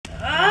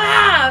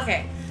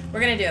We're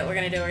gonna do it. We're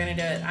gonna do it. We're gonna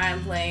do it. I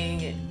am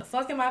playing. The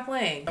fuck am I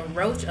playing? A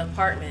Roach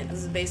apartment.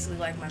 This is basically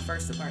like my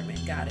first apartment.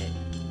 Got it.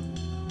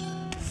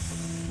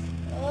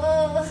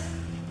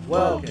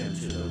 Welcome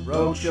to the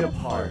Roach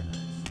apartment.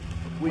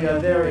 We are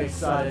very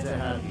excited to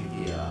have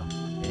you here.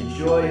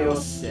 Enjoy your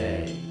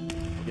stay.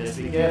 Just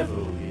be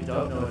careful. You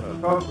don't know if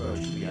a cockroach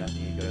will be after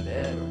you go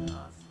there or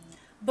not.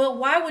 But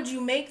why would you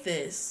make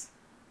this?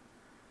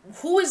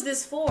 Who is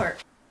this for?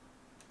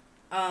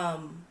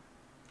 I'm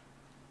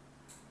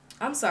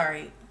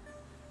sorry.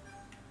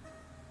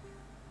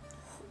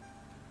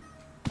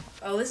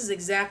 Oh, this is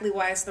exactly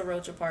why it's the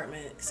Roach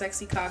apartment.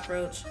 Sexy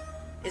cockroach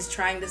is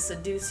trying to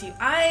seduce you.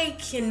 I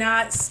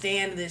cannot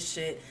stand this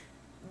shit.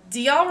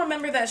 Do y'all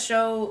remember that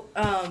show,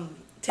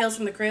 Tales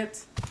from the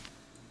Crypt?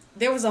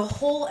 There was a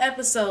whole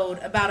episode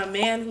about a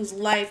man whose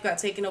life got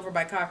taken over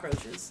by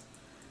cockroaches.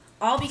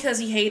 All because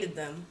he hated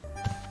them.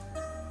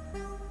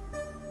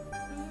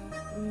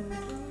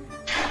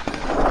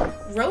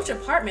 Roach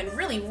apartment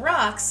really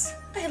rocks.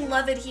 I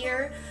love it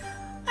here.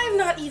 I have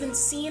not even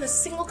seen a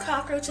single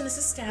cockroach in this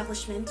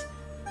establishment.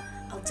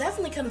 I'll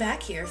definitely come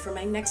back here for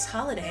my next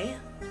holiday.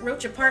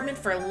 Roach apartment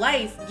for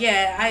life.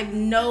 Yeah, I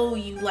know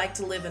you like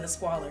to live in a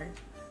squalor.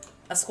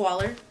 A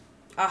squalor?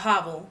 A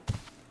hovel.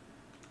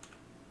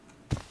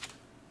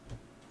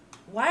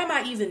 Why am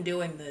I even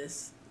doing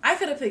this? I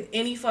could have picked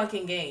any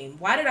fucking game.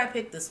 Why did I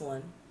pick this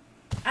one?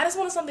 I just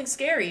wanted something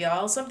scary,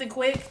 y'all. Something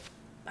quick.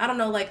 I don't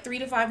know, like 3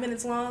 to 5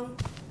 minutes long.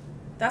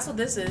 That's what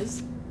this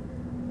is.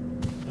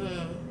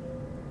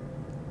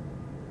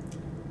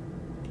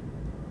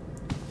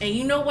 And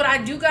you know what I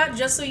do got,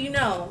 just so you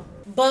know?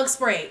 Bug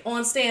spray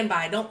on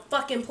standby. Don't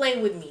fucking play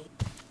with me.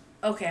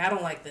 Okay, I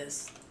don't like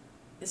this.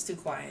 It's too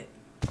quiet.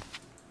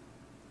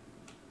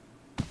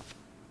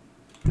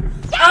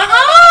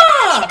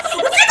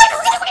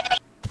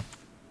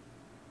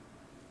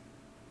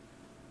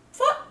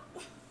 Fuck.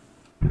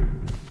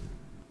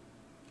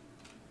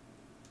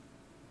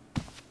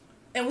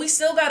 And we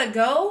still gotta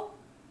go?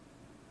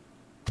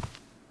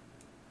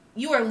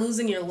 You are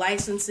losing your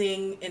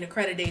licensing and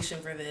accreditation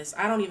for this.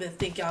 I don't even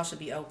think y'all should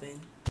be open.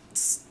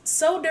 It's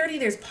so dirty,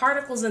 there's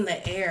particles in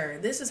the air.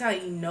 This is how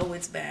you know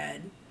it's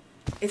bad.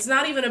 It's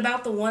not even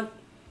about the one...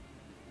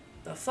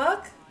 The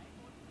fuck?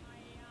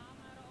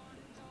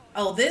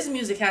 Oh, this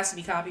music has to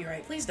be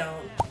copyright. Please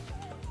don't.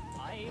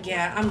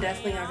 Yeah, I'm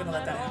definitely not gonna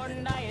let that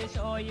happen.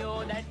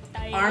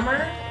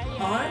 Armor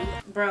on?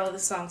 Bro,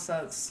 this song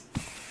sucks.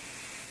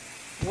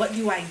 What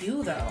do I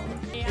do, though?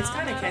 It's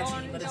kind of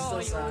catchy, but it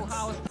still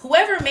sucks.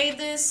 Whoever made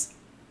this,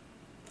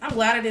 I'm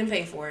glad I didn't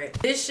pay for it.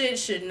 This shit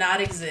should not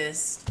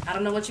exist. I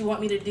don't know what you want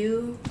me to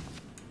do.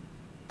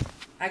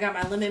 I got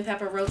my lemon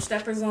pepper roach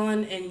steppers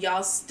on, and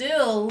y'all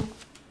still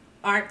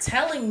aren't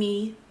telling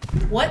me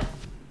what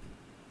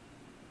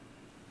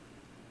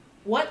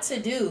to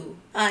do.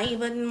 I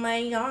put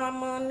my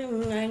arm on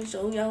and I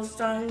show y'all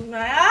something.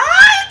 I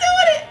ain't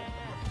doing it!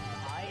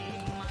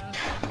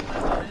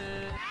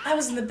 I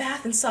was in the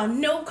bath and saw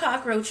no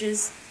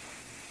cockroaches.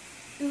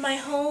 In my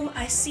home,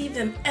 I see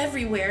them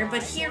everywhere,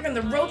 but here in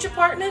the Roach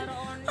apartment,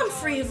 I'm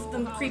free of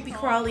them creepy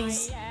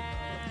crawlies.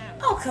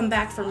 I'll come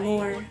back for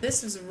more.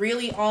 This is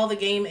really all the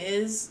game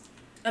is.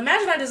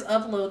 Imagine I just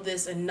upload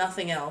this and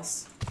nothing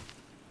else.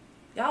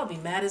 Y'all be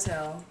mad as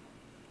hell.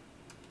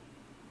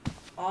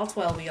 All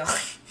 12 of y'all.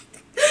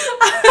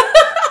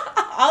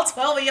 All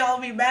 12 of y'all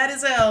be mad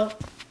as hell.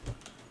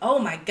 Oh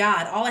my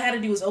god, all I had to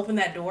do was open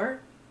that door?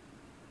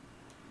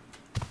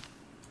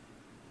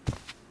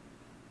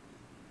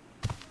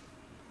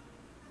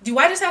 Do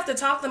I just have to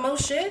talk the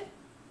most shit?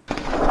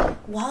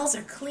 Walls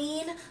are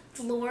clean,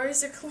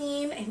 floors are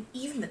clean, and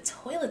even the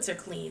toilets are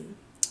clean.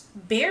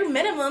 Bare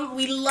minimum,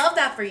 we love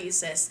that for you,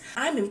 sis.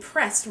 I'm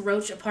impressed,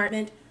 Roach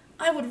apartment.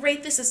 I would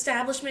rate this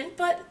establishment,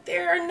 but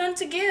there are none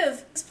to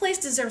give. This place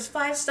deserves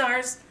 5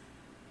 stars.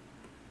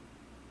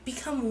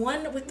 Become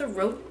one with the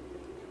Roach.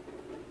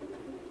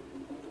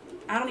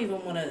 I don't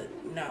even want to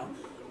know.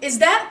 Is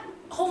that...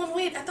 Hold on,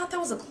 wait. I thought that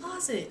was a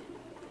closet.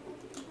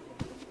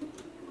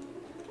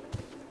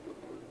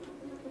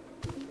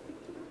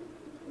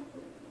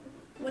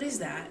 What is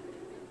that?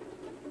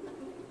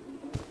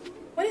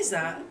 What is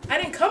that? I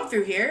didn't come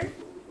through here.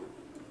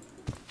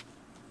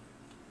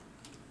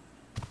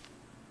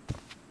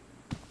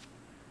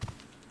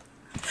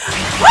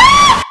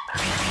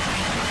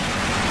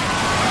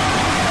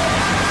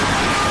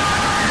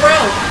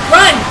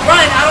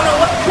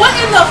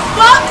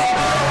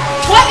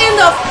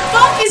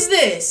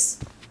 This?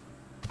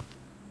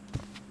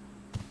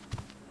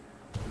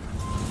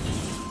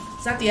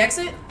 Is that the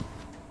exit?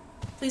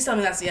 Please tell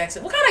me that's the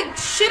exit. What kind of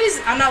shit is...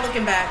 I'm not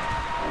looking back.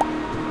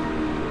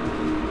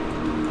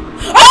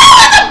 Oh,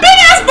 that's a big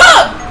ass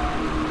bug!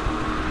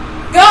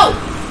 Go!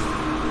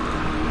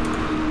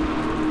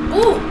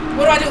 Ooh,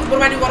 what do I do? What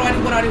do I do? What do I do?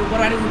 What do I do? What do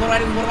I do? What do I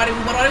do? What do I do?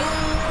 What do I do?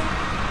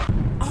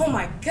 Oh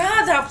my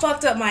god, that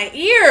fucked up my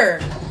ear.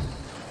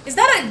 Is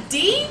that a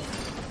D?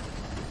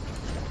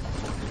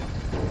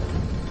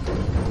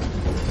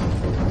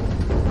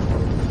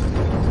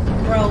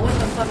 Bro, what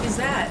the fuck is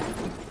that?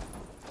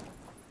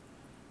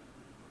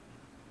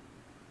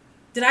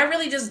 Did I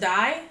really just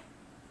die?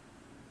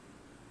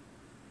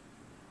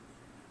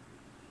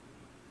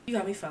 You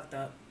got me fucked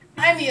up.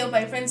 I'm the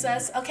Opie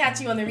Princess. I'll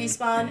catch you on the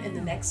respawn in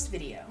the next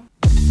video.